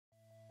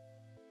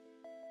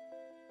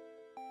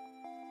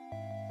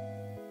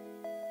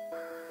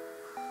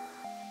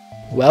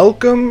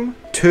Welcome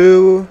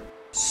to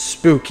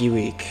Spooky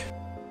Week.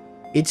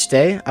 Each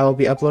day, I will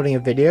be uploading a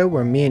video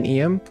where me and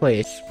Ian play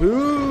a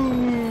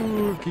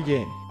spooky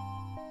game.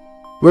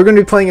 We're going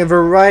to be playing a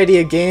variety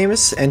of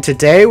games, and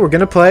today we're going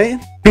to play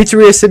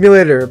Pizzeria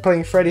Simulator. We're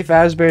playing Freddy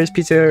Fazbear's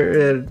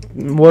Pizza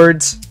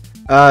words.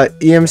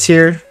 Ian's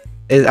here.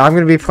 I'm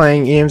going to be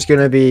playing. Ian's going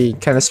to be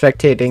kind of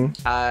spectating.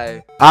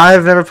 Hi.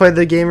 I've never played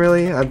the game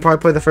really. I've probably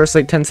played the first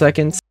like 10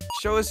 seconds.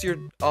 Show us your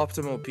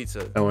optimal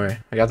pizza. Don't worry.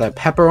 I got that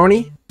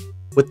pepperoni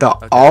with the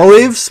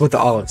olives. With the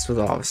olives.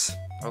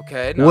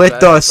 Okay. With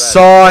the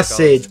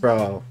sausage,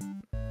 bro.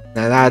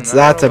 Now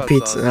that's a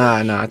pizza.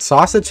 Nah.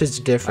 Sausage is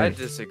different. I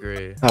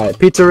disagree. Alright,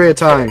 pizzeria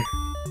time.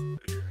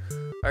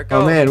 Alright,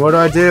 go. Oh man, what do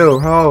I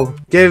do? Oh,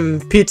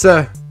 give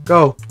pizza.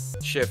 Go.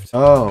 Shift.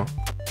 Oh.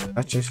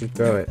 I just should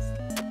throw it.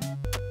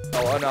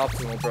 Oh,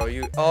 unoptimal, bro.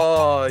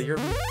 You're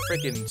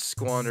freaking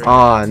squandering.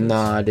 Oh,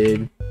 nah,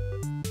 dude.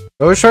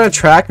 It was trying to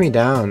track me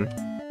down.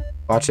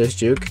 Watch this,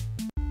 Juke.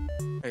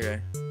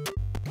 Okay.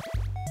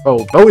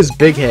 Oh, his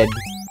big head.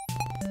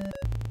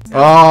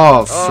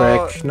 Oh,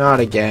 frick. Not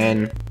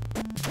again.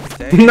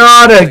 Dang.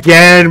 Not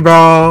again,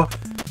 bro.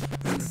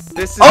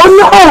 This is Oh,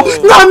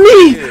 no! Not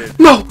me! weird.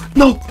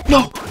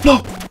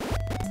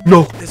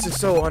 No! This is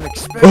so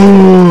unexpected.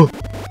 Oh!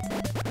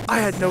 I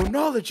had no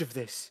knowledge of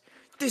this.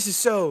 This is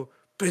so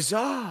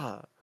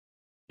bizarre.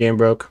 Game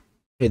broke.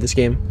 Hate this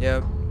game.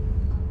 Yep.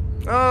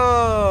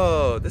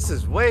 Oh, this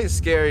is way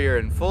scarier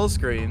in full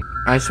screen.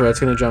 I swear it's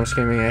gonna jump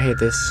scare me. I hate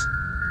this.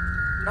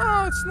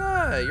 No, it's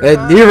not. You're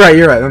fine.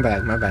 You're right.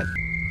 My bad.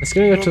 Let's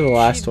gonna go to the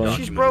last one.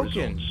 She's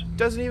broken.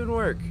 Doesn't even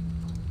work.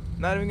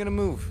 Not even gonna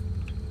move.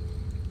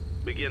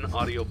 Begin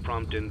audio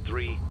prompt in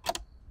 3,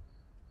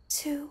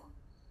 2,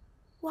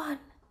 1.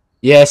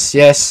 Yes.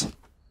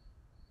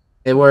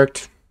 It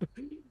worked.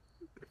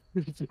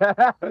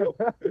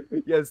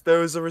 Yes, there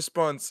was a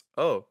response.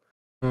 Oh.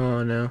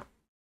 Oh no.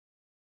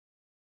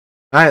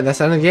 Alright, that's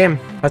the end of the game.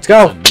 Let's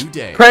go. A new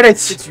day.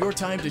 Credits. It's your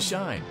time to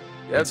shine.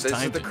 Yep, It's this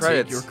time is the to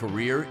credits. take your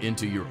career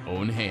into your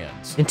own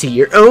hands. Into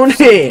your own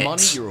Money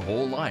hands. your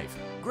whole life.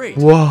 Great.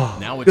 Whoa.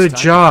 Now it's Good time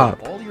job.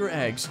 to put all your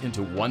eggs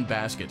into one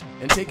basket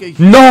and take a huge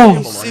No! gamble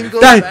on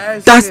Single your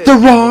That's the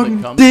When it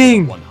wrong comes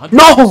thing. with a 100%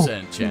 No!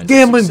 chance of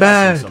Gambling success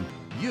bad. in some-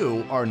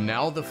 You are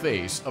now the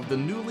face of the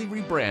newly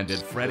rebranded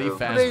Freddy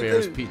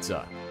Fazbear's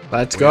Pizza.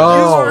 Let's go.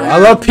 I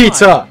love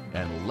pizza.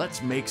 And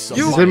let's make some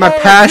It's money. been my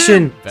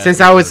passion since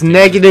I was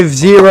Fazbear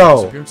 -0.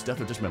 Disappearance, death,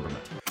 or dismemberment.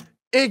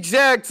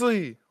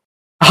 Exactly.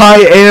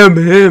 I am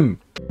him.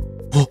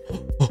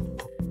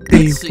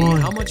 Day Let's see one.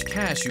 how much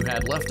cash you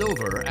had left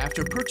over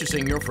after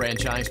purchasing your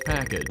franchise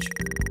package.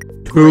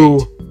 2.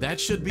 Great. That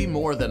should be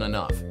more than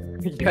enough.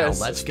 Yes,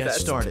 let's get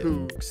that's started.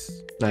 Pooks.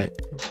 Nice.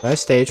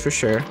 Last stage for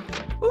sure.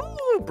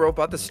 Ooh, bro,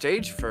 bought the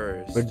stage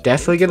first. We're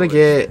definitely gonna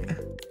get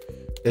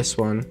this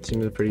one.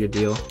 Seems a pretty good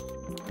deal.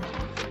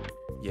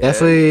 Yeah.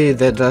 Definitely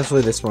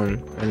this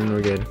one, and then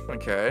we're good.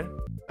 Okay.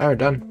 Alright, we're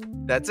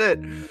done. That's it.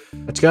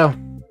 Let's go.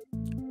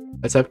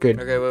 Let's upgrade.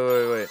 Okay,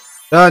 wait.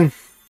 Done.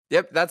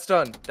 Yep, that's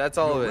done. That's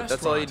all Your of it.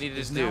 That's all you restaurant needed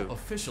is to now do.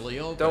 officially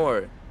open. Don't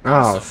worry.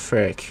 Oh,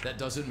 frick. That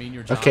doesn't mean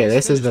your job Okay,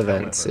 this is the finished, vent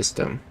however.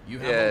 system. You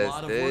have a Yes,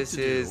 lot of work this to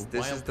do is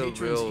while the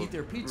patrons real eat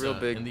their pizza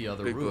real in the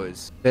other big room.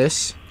 boys.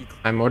 This.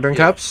 I'm ordering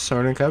Yeah. cups.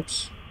 Ordering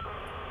cups.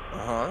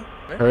 Uh-huh.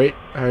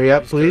 Hurry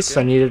up, Just please.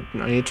 I joking.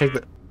 need to check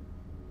the.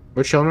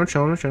 We're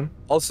chilling.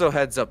 Also,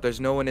 heads up, there's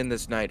no one in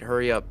this night.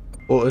 Hurry up.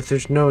 Well, if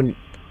there's no.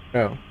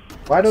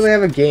 Why do they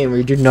have a game where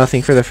you do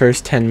nothing for the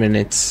first 10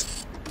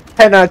 minutes?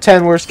 10 out of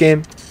 10, worst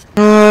game.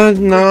 Good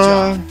No.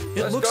 job.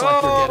 It Let's looks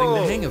like you're getting the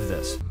go. hang of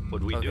this.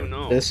 What we do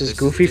know This is This-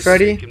 Goofy this-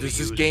 Freddy? can be This is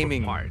used for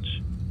gaming. parts,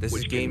 This is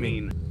which can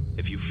gaming. mean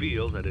if you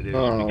feel that it is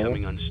Oh.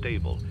 becoming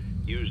unstable,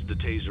 use the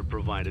taser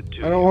provided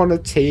to I don't you. want to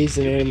tase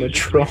an If you use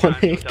it 3 times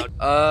animatronic.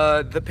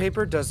 without- The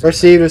paper doesn't.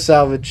 Proceed with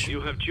salvage.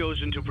 You have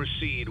chosen to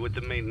proceed with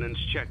the maintenance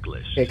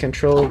checklist. Okay,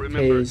 control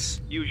Remember,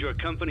 tase. use your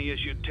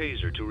company-issued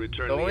taser to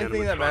return The only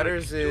thing that animatronic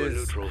matters to a is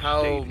neutral how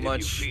state if you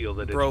much feel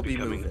that it's bro be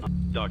becoming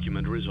moving.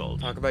 Document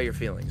results. Talk about your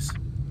feelings.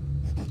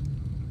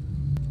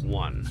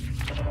 1.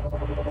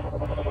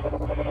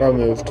 Bro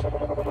moved.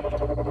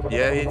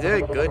 Yeah, he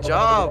did. Good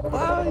job.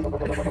 Wow.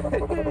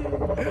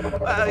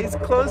 Wow, he's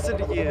closer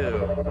to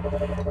you.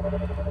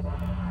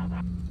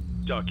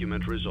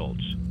 Document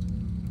results.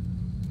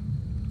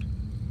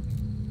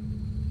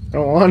 I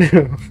don't want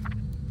to.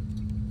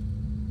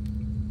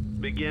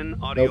 Begin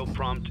audio Nope,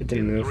 prompt it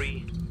didn't in move.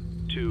 3,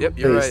 2, Yep,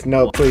 you're Please, right.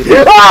 no, please.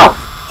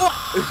 Ah!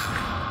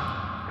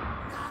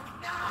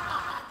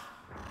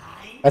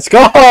 Let's go!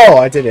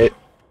 I did it.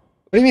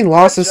 What do you mean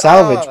loss of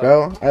salvage,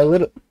 bro?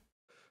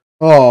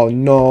 Oh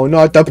no,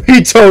 not the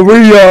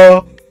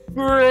pizzeria!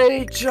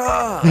 Great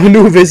job.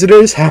 New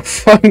visitors, have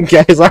fun,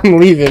 guys. I'm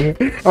leaving.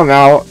 I'm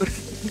out.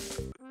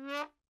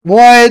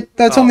 What?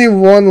 That's Oh. only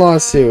one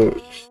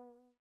lawsuit.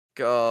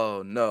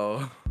 Oh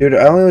no. Dude,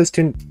 I only was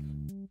 2.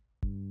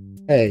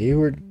 Hey, you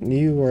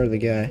were the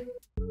guy.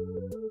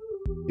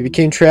 He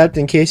became trapped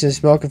in case in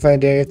small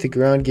confined area if the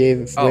ground gave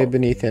way Oh.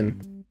 beneath him.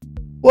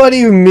 What do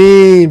you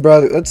mean,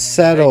 brother? Let's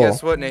settle. Hey,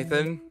 guess what,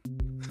 Nathan?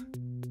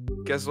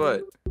 Guess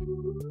what?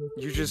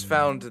 You just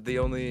found the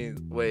only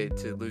way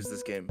to lose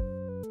this game.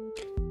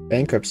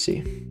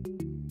 Bankruptcy.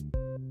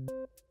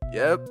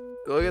 Yep.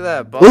 Look at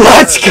that.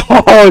 Let's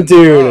go,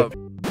 dude.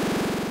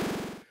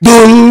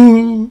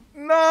 Boom.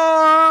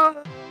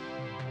 No.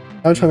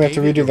 I'm trying to have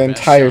to redo the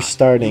entire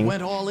starting. You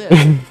went all in.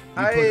 You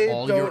I put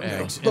all your don't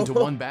eggs know. into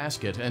one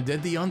basket and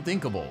did the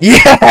unthinkable.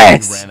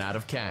 Yes! You ran out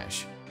of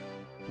cash.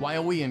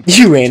 While we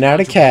You ran out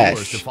of entrepreneurs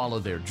cash. to follow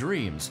their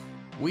dreams,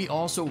 we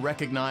also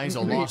recognize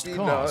a Maybe lost not.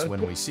 cause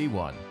when we see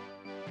one.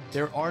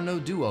 There are no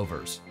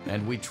do-overs,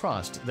 and we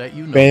trust that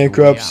you know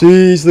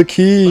Bankruptcy's the But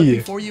key.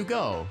 before you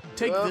go,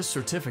 take Well- this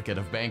certificate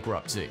of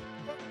bankruptcy.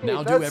 Hey, Now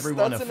do that's-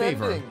 everyone a that's an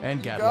favor ending.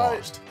 and get You got it.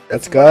 lost.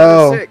 Let's That's 1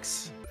 out of go.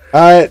 6.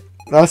 Alright,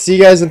 I'll see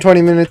you guys in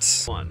 20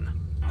 minutes. 1.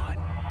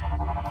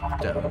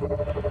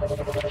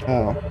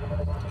 Oh.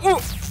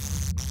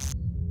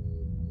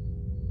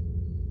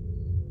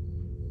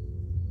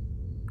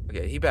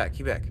 Okay, he back.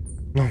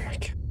 Oh my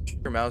god.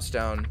 Your mouse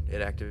down,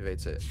 it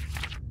activates it.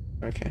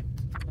 Okay.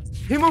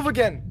 He move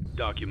again.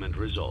 Document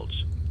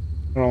results.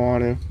 I don't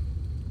want to.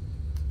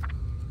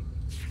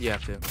 You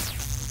have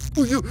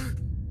to. Ooh,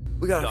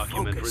 we gotta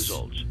Document focus.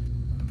 results.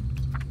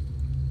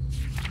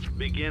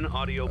 Begin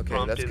audio Okay,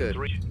 prompt that's in good.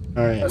 3.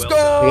 Alright. Let's Well go.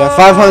 done. We got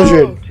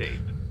 500. Tape.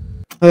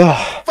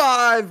 Ugh.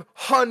 5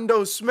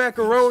 hundo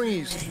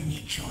smackaronis.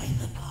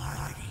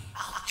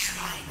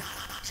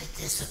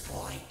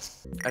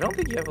 I don't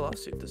think you have a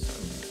lawsuit this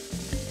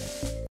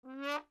time.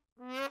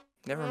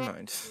 Never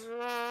mind.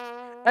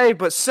 Hey,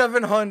 but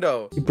 7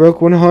 hundo. He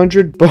broke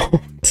 100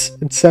 bones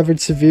and suffered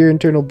severe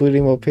internal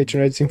bleeding while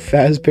patronizing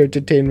Fazbear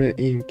Entertainment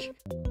Inc.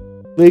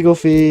 Legal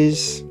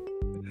fees.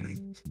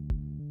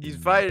 He's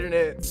fighting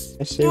it.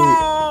 I say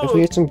if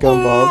we get some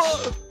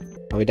gumballs.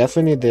 Oh, we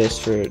definitely need this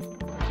for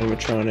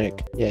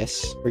animatronic.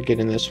 Yes, we're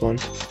getting this one.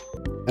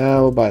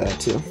 We'll buy that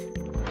too.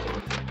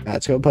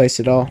 Let's go place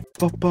it all.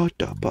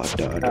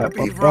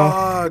 Happy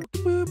frog.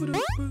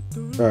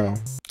 Bro,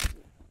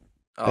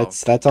 Oh,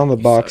 that's on the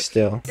box suck.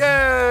 still.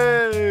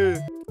 Yay!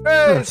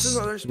 Hey, it's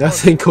another spawn.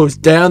 Nothing goes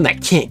down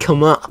that can't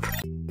come up.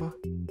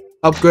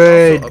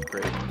 Upgrade. Also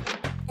upgrade.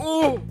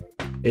 Oh!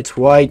 It's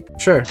white.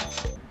 Sure.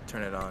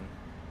 Turn it on.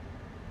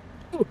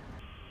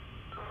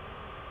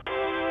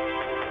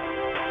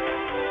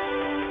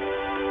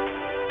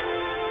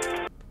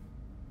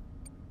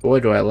 Boy,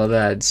 do I love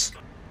ads.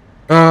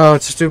 Oh,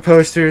 let's just do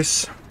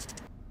posters.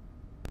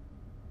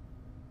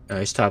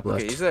 Nice, top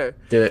left. Okay, he's there.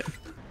 Do it.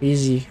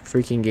 Easy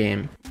freaking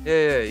game.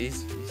 Yeah,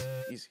 easy.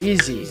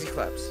 Easy. Easy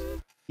claps.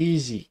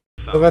 Easy.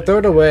 If I throw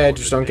it away, I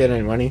just don't get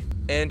any money.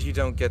 And you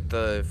don't get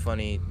the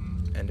funny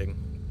ending.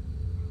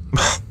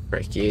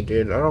 Frick you,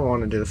 dude. I don't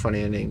want to do the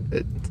funny ending, but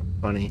it's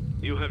funny.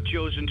 You have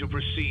chosen to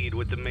proceed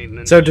with the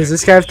maintenance. So does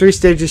this guy have 3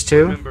 stages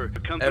too? Remember, the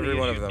company Every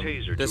one is of them.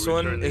 used taser This to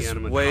one return the is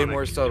animatronic way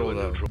more to subtle a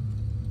though. neutral.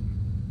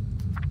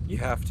 You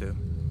have to.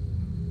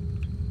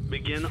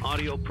 Begin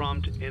audio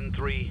prompt in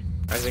 3.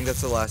 I think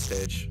that's the last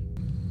stage.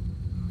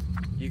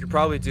 You could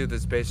probably do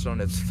this based on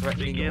its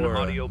threatening Begin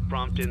aura audio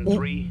prompt in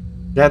 3.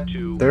 That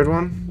 2. third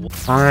one?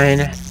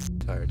 Fine.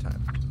 entire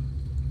time.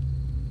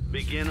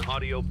 Begin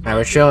audio prompt Alright, we're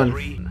in chilling.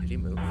 3. Did he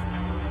move?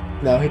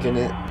 No, he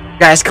didn't.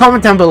 Guys,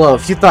 comment down below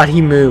if you thought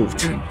he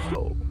moved.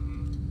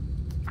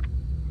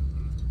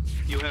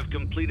 You have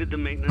completed the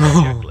maintenance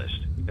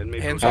checklist and may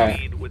Hands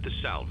proceed with the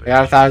salvage. I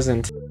got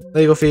 1,000.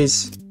 Legal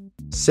fees.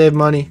 Save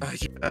money.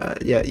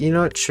 Yeah, you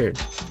know what? Sure.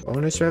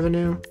 Bonus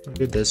revenue? I'll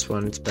do this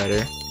one. It's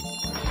better.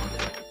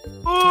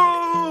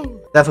 Oh!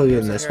 Definitely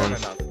doing this Hair in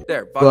one. my mouth.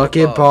 There,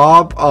 Bucket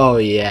Bob? Oh,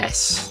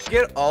 yes.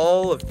 Get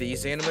all of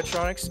these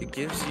animatronics. It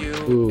gives you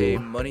Ooh. a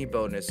money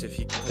bonus if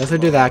you. Definitely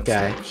do that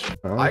guy.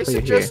 I'll I put it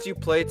here. suggest you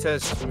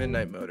playtest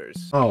Midnight Motors.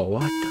 Oh,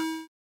 what the?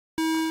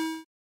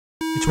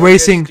 It's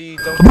racing. PSD,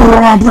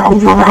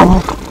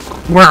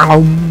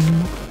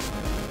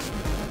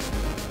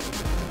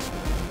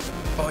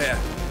 Oh yeah.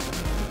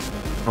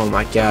 Oh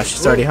my gosh,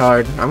 it's already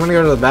hard. I'm gonna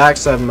go to the back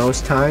so I have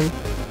most time.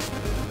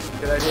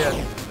 Good idea.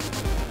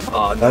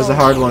 Oh, That was a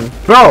hard one.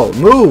 Bro,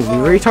 move,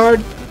 you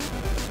retard.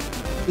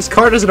 This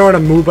car doesn't know how to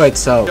move by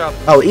itself. Jump.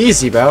 Oh,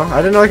 easy, bro. I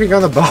didn't know I could go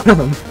on the bottom.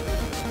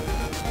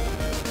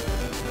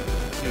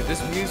 Dude,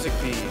 this music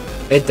beat.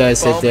 It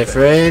does hit Bump it.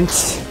 different.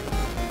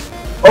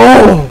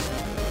 Oh!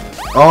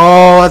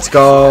 Oh, let's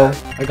go.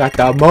 I got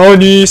that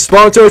money.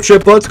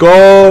 Sponsorship, let's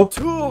go.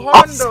 2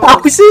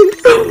 1,000?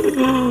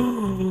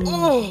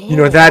 Oh, You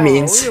know what that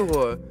means.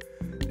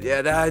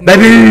 Yeah, that.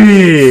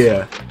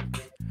 Baby!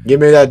 Give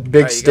me that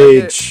big Alright, you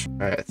got it. stage.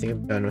 Alright, I think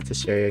I'm done with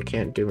this area. I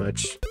can't do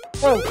much.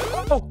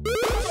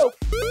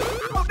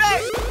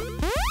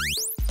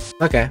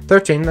 Okay,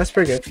 13. That's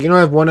pretty good. You can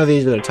only have one of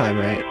these at a time,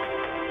 right?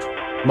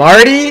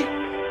 Marty?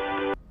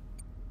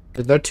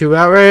 Is there 2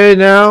 out right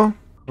now?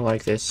 I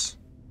like this.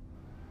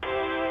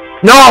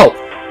 No!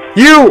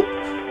 You!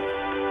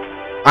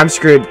 I'm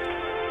screwed. You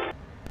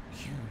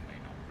may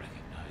not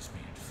recognize me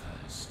at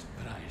first,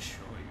 but I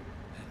assure you,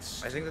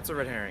 that's I think that's a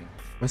red herring.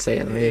 One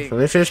second, let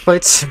me finish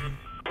plates.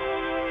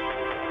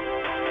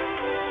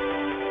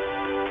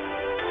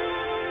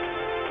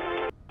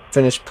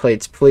 Finish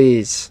plates,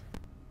 please.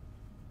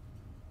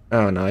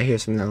 Oh no, I hear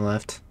something on the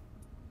left.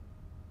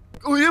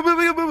 Oh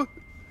yeah,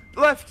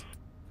 left.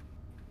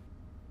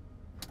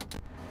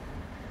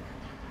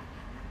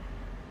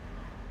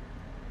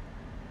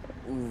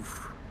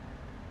 Oof.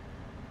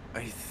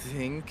 I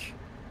think.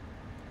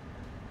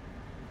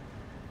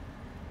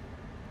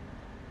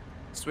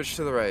 Switch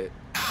to the right.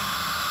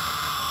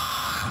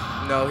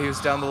 No, he was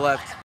down the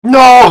left.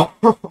 No!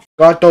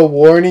 Got the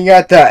warning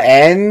at the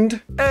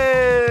end?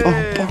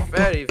 Hey,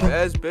 Freddy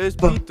Fazbear's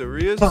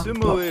Pizzeria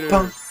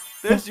Simulator.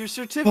 There's your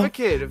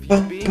certificate of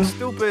you being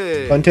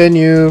stupid.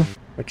 Continue.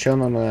 We're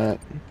chilling on that.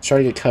 Try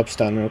to get cups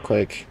done real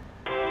quick.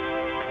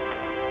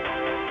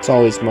 It's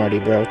always Marty,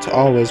 bro. It's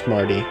always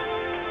Marty.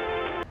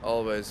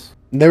 Always.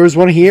 There was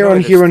one here, No,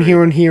 one here, there's one here, three.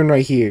 one here, and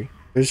right here.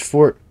 There's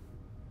 4.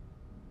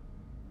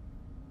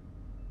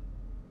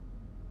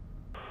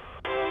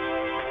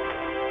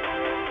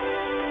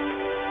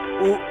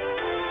 Ooh.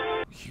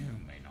 You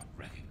may not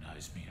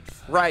recognize me at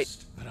first, Right.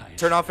 but I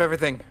Turn off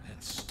everything.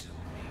 That's still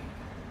me.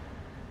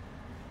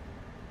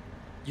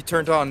 You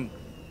turned on.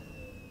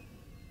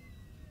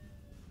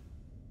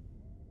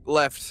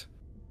 Left.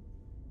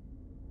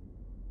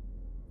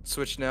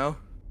 Switch now.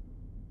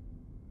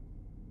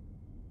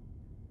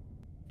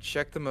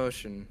 Check the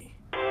motion.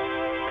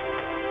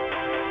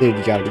 Dude,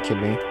 you gotta be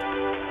kidding me.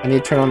 I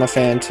need to turn on the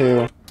fan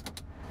too.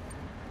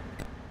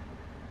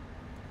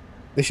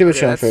 They should have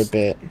Yeah, shown for a that's-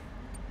 bit.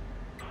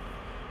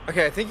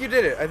 Okay, I think you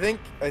did it. I think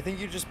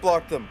you just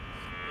blocked them.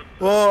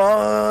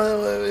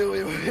 Oh,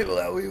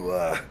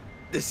 wait.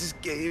 This is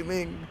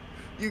gaming.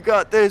 You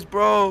got this,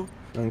 bro.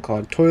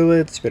 Unclogged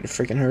toilets. Better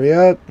freaking hurry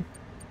up.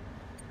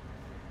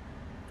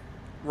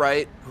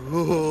 Right.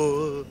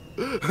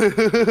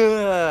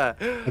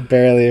 I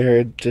barely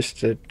heard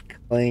just a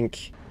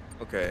clink.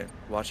 Okay,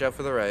 watch out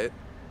for the right.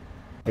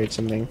 Heard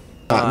something.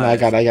 No, I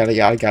got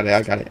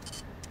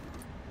it.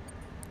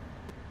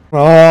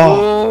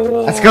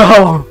 Oh, let's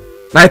go.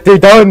 Night 3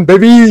 done,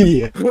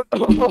 baby. In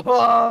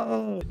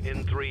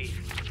 3,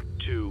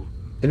 2,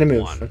 Didn't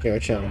move. 1. Okay, we're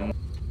chilling.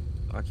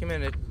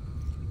 Documented.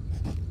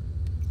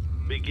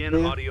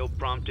 Begin audio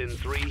prompt in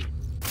 3.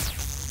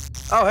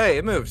 Oh, hey,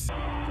 it moves.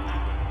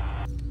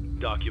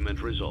 Document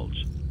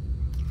results.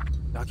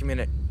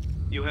 Document it.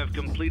 You have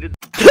completed.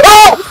 Did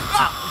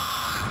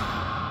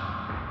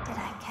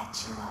I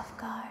catch you off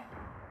guard?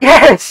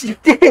 Yes, you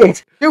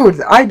did!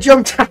 Dude, I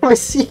jumped out of my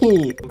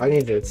seat! I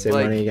need to save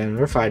Like- money again.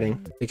 We're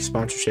fighting. Big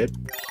sponsorship.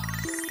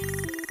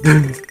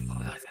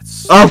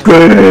 That's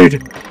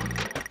Upgrade!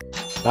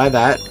 Buy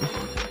that. You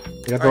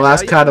got the Alright, last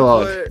now you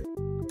catalog.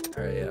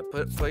 Alright, yeah,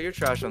 put your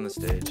trash on the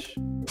stage.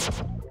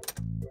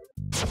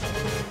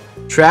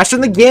 Trash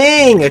in the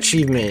gang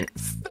achievement!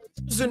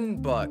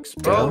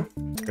 $1,000, Go. bro.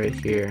 Right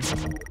here.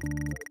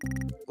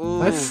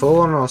 Ooh. Am I full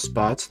on all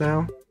spots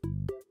now?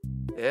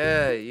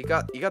 Yeah, you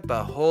got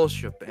the whole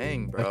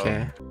shebang, bro.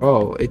 Okay.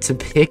 Oh, it's a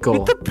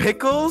pickle. Did the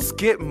pickles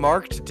get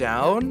marked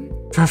down?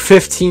 From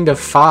 15 to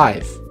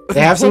 5.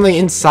 They have something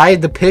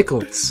inside the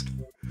pickles.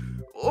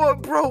 Oh,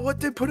 bro, what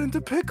they put into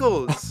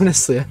pickles?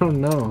 Honestly, I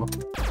don't know.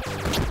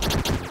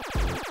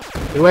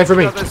 Get away from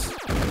me! Got this.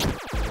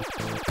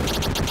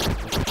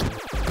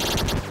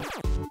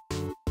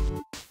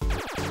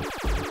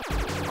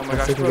 Oh my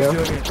gosh, Take a bro's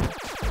go. doing it.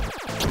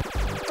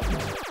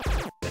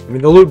 Give me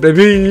the loot,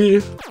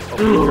 baby!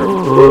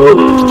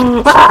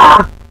 Oh,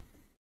 Ah!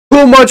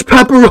 So much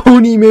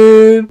pepperoni,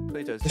 man!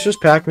 Play-Dohs. It's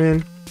just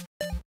Pac-Man.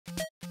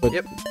 But,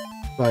 Yep.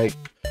 like,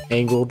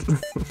 angled.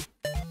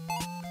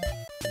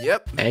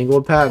 Yep.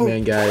 Angled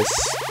Pac-Man, guys.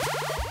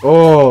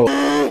 Oh!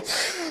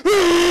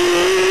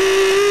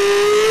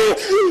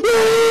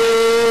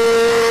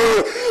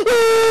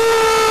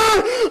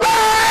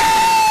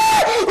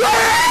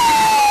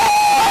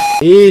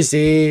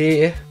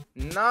 Easy!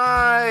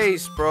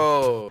 Nice,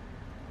 bro.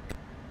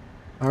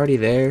 Already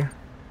there.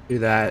 Do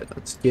that.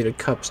 Let's get a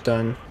cups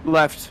done.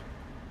 Left.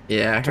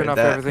 Yeah, I Turn heard off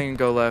that. everything and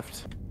go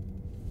left.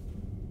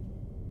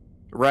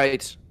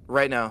 Right.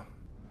 Right now.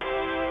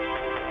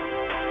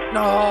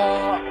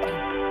 No.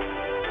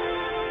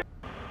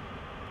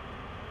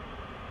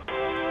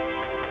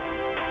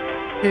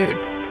 Dude.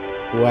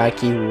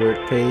 Wacky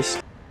word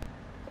paste.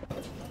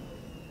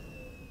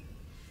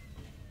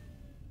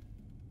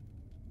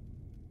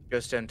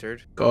 Just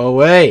entered. Go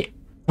away!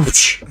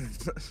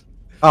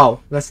 Oh,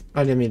 that's.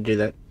 I didn't mean to do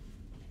that.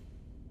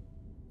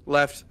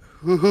 Left.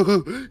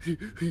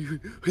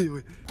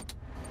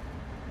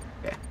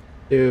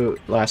 Do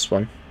last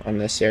one on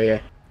this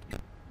area.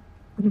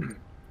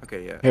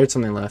 Okay, yeah. I heard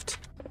something left.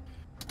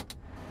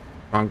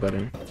 Wrong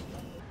button.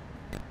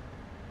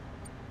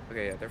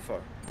 Okay, yeah, they're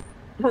far.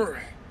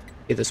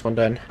 Get this one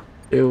done.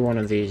 Do one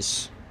of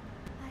these.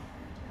 I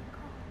heard your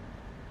call.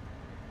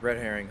 Red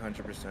herring,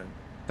 100%.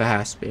 That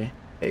has to be.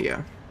 There you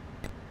go.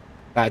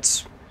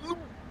 That's.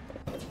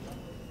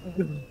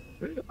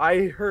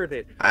 I heard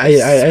it. I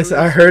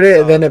heard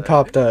it and then it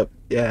popped up.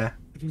 Yeah.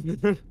 I'm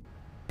gonna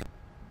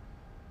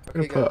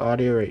Okay, put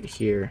audio right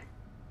here.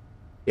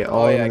 Yeah, Oh,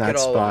 all yeah, in that get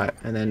all of spot,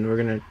 and then we're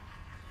gonna.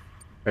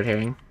 Red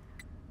herring.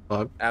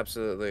 Plug.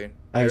 Absolutely.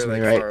 I was They're,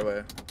 like, right. far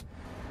away.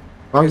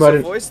 Wrong Okay,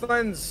 button. so voice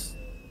lines.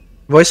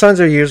 Voice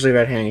lines are usually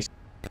red herrings.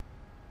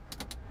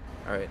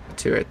 Alright.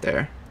 2 right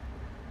there.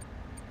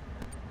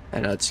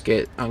 And let's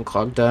get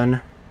unclog done.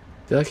 I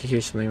feel like I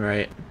hear something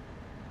right.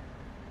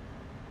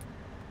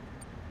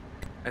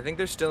 I think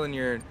they're still in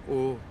your...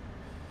 Ooh.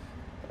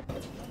 I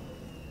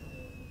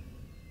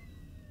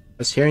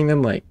was hearing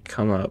them like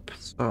come up,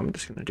 so I'm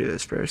just gonna do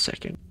this for a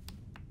second.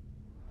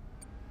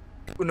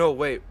 Oh, no,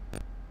 wait.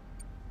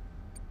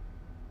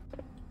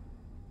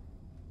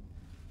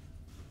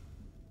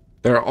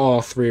 They're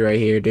all 3 right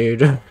here,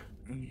 dude. I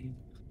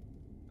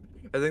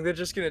think they're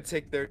just gonna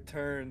take their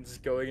turns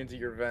going into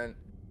your vent.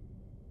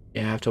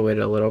 Yeah, I have to wait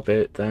a little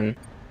bit then.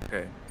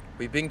 Okay.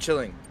 We being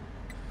chilling.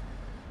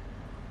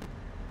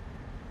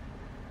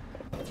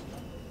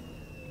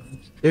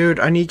 Dude,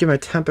 I need to get my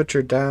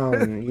temperature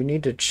down. You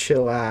need to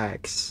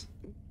chillax.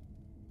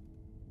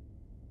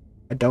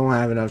 I don't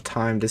have enough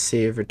time to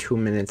save for 2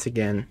 minutes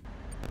again.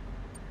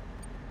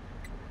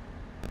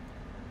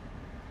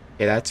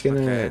 Okay, that's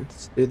gonna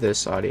let's do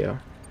this audio.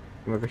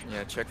 Come over here.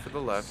 Yeah, check for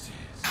the left.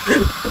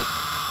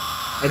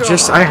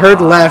 I heard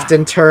left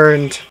and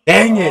turned.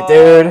 Dang it,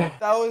 dude.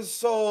 That was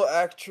so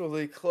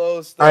actually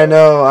close, though. I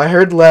know. I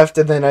heard left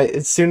and then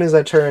as soon as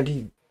I turned,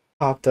 he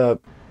popped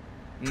up.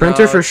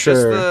 Printer for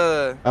sure.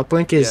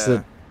 Uplink is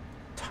the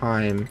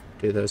time.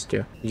 Do those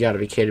two. You gotta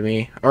be kidding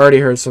me. I already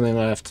heard something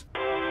left.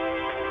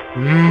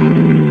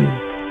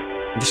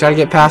 Just gotta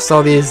get past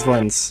all these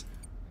ones.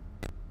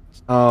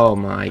 Oh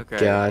my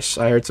gosh.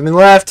 I heard something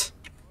left.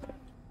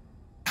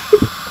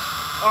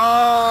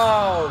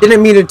 Oh!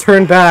 Didn't mean to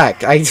turn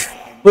back. I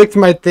flicked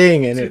my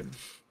thing and it...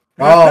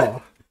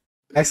 Oh.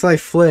 Accidentally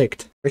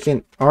flicked.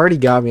 Freaking already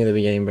got me in the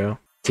beginning, bro.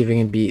 See if we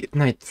can beat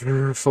night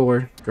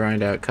 4.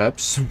 Grind out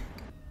cups.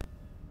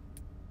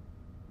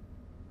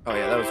 Oh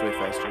yeah, that was way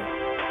faster.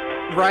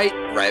 Right.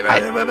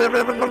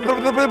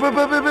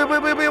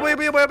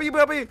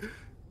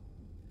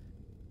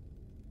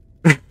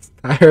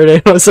 I heard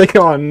it. I was like,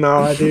 oh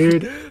no,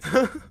 dude.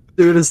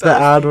 Dude, it's the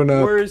ad one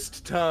up.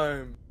 Worst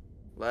time.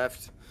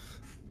 Left.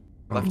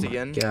 Left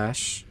again.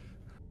 Gosh.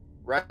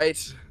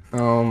 Right.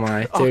 Oh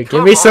my, dude,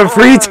 give me some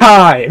free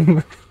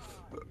time.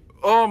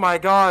 Oh my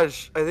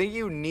gosh. I think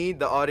you need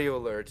the audio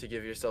alert to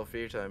give yourself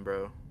free time,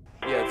 bro.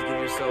 Yeah, to give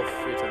yourself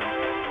free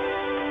time.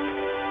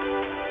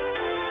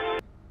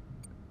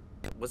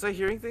 Was I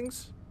hearing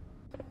things?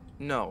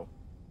 No.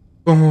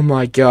 Oh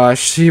my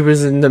gosh, he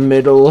was in the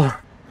middle.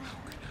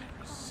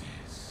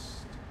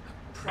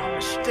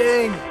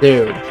 Dang.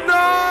 Dude.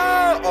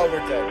 No! Oh, we're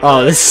dead.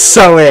 Oh, this is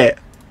so it.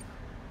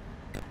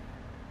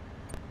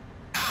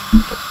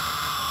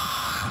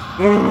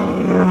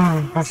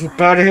 I was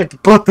about to hit the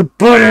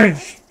button.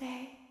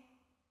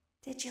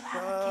 Did you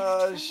have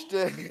a gift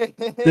for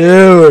me?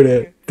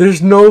 Dude,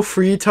 there's no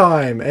free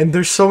time, and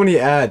there's so many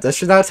ads. I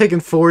should not have taken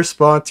 4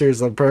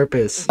 sponsors on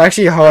purpose. It's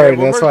actually hard,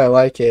 that's why I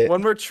like it.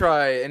 One more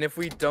try, and if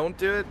we don't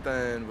do it,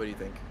 then what do you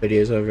think?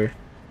 Video's over.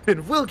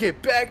 And we'll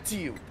get back to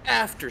you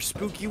after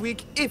Spooky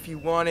Week. If you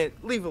want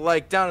it, leave a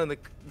like down in the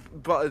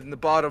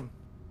bottom,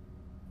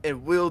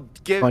 and we'll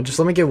get. Come on, just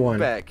let me get one.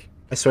 Back.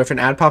 I swear, if an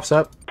ad pops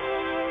up,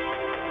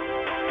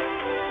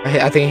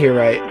 I think I hear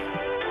right.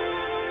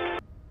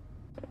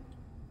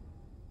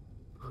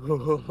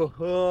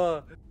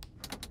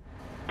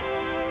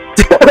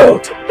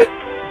 Dude!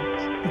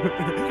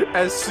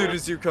 As soon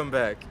as you come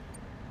back.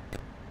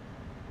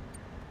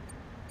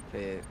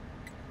 Okay. You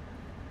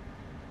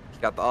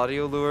got the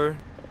audio lure?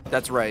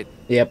 That's right.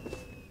 Yep.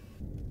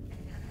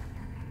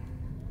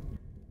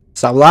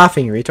 Stop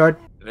laughing, retard.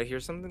 Did I hear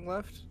something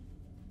left?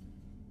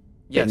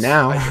 Yeah, Yes.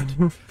 now. I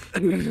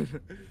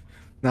did.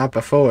 Not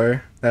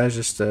before. That was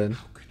just a...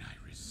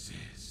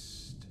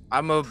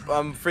 I'm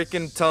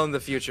freaking telling the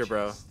future,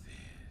 bro.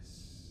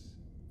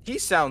 He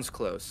sounds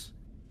close.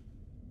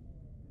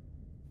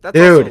 That's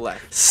also Dude,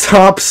 left.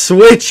 stop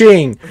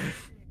switching!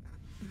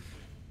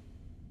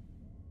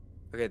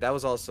 Okay, that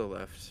was also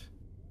left.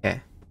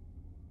 Okay.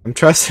 I'm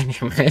trusting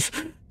you, man.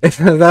 If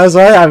that was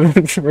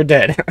right, we're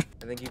dead. I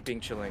think you're being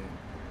chilling.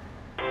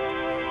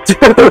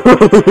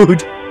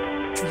 Dude!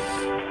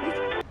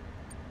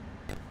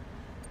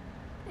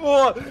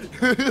 Oh!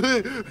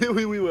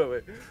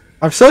 wait.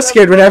 I'm so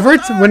scared. Whenever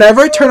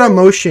I turn on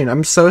motion,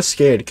 I'm so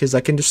scared because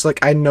I can just like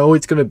I know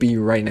it's gonna be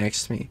right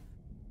next to me.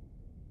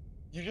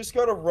 You just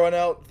gotta run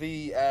out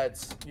the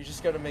ads. You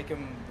just gotta make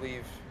him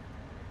leave.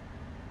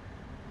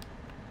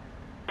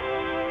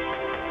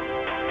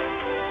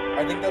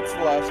 I think that's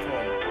the last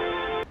one.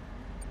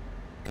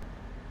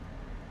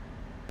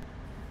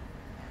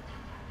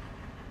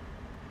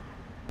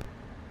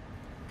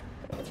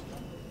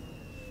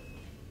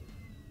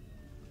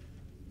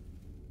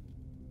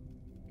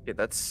 Okay,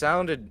 that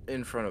sounded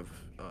in front of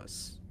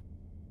us.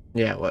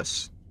 Yeah, it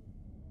was.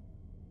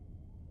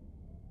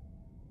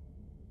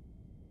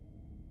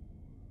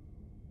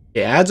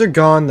 Yeah, ads are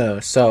gone though,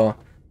 so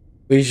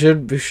we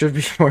should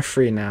be more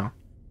free now.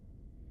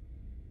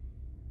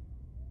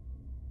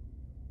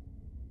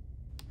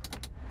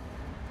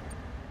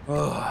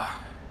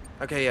 Oh.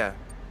 Okay, yeah.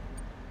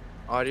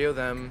 Audio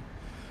them.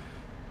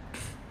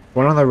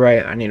 One on the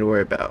right I need to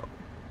worry about.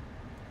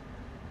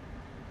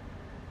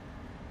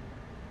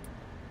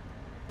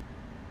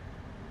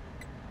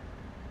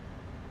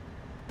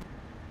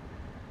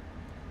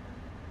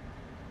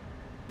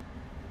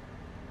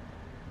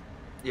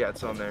 Yeah,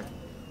 it's on there.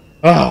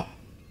 Oh,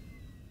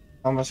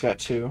 almost got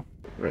 2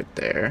 right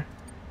there.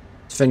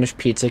 Let's finish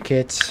pizza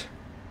kits.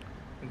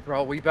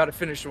 Bro, we about to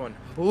finish one.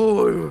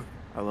 Ooh.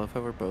 I love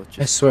how we're both just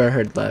I swear I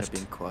heard kind of left.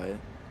 being quiet.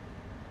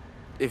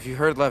 If you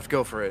heard left,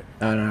 go for it.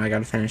 Oh no, I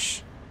gotta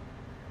finish.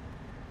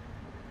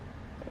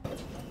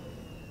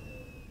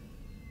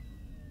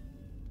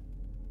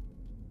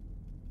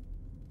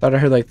 Thought I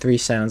heard like 3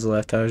 sounds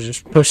left. I was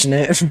just pushing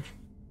it.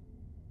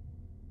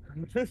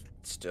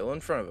 Still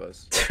in front of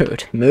us.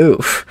 Dude,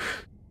 move.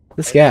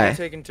 This I think we're guy.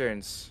 taking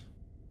turns.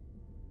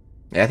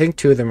 Yeah, I think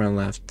 2 of them are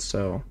left,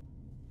 so.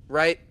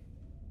 Right.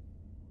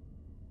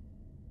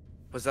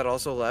 Was that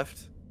also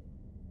left?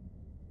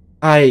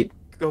 I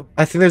Go.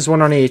 think there's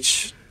 1 on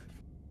each.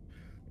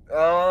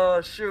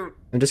 Oh shoot.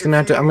 I'm just gonna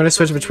have to. I'm gonna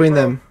switch between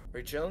them. Are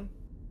you chilling?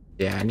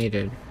 Yeah, I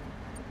needed.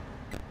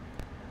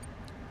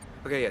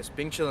 Okay, yes,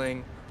 Bing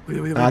chilling.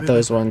 Not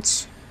those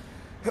ones.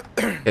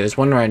 Yeah, there's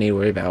 1 more I need to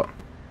worry about.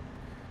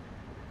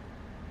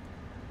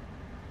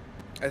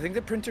 I think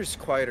the printer's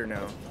quieter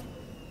now.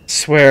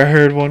 Swear I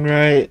heard 1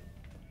 right.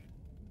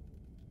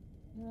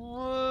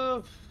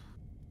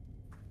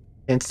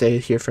 Can't stay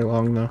here for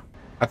long though.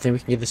 I think we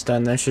can get this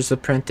done. That's just the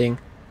printing.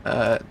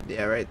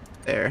 Yeah, right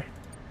there.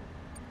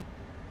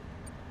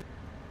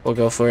 We'll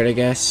go for it, I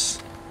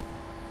guess.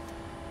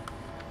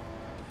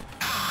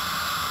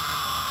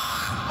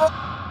 That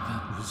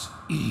was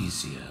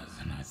easier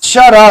than I thought.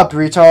 Shut up,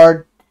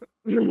 retard!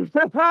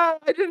 I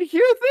didn't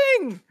hear a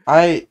thing.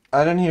 I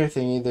didn't hear a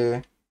thing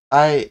either.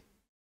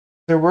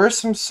 There were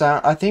some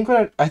sound. I think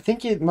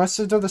it must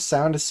have done the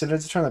sound as soon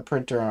as I turned the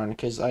printer on,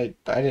 because I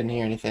didn't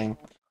hear anything.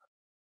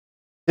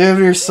 Dude,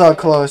 you're so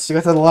close. You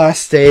got to the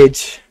last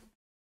stage.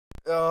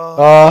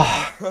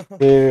 Oh,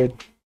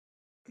 dude.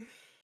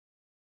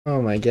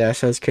 Oh my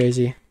gosh, that's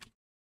crazy.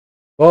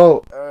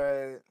 Well,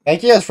 Alright.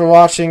 thank you guys for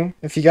watching.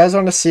 If you guys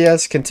want to see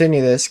us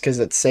continue this, because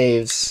it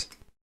saves,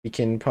 we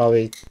can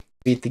probably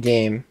beat the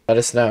game. Let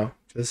us know.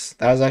 That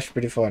was actually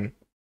pretty fun.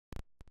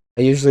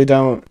 I usually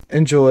don't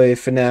enjoy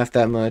FNAF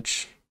that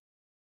much.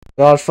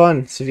 A lot of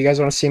fun. So if you guys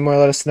want to see more,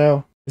 let us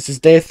know. This is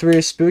day 3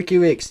 of Spooky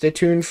Week. Stay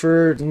tuned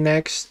for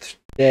next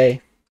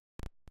day.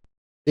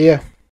 See ya.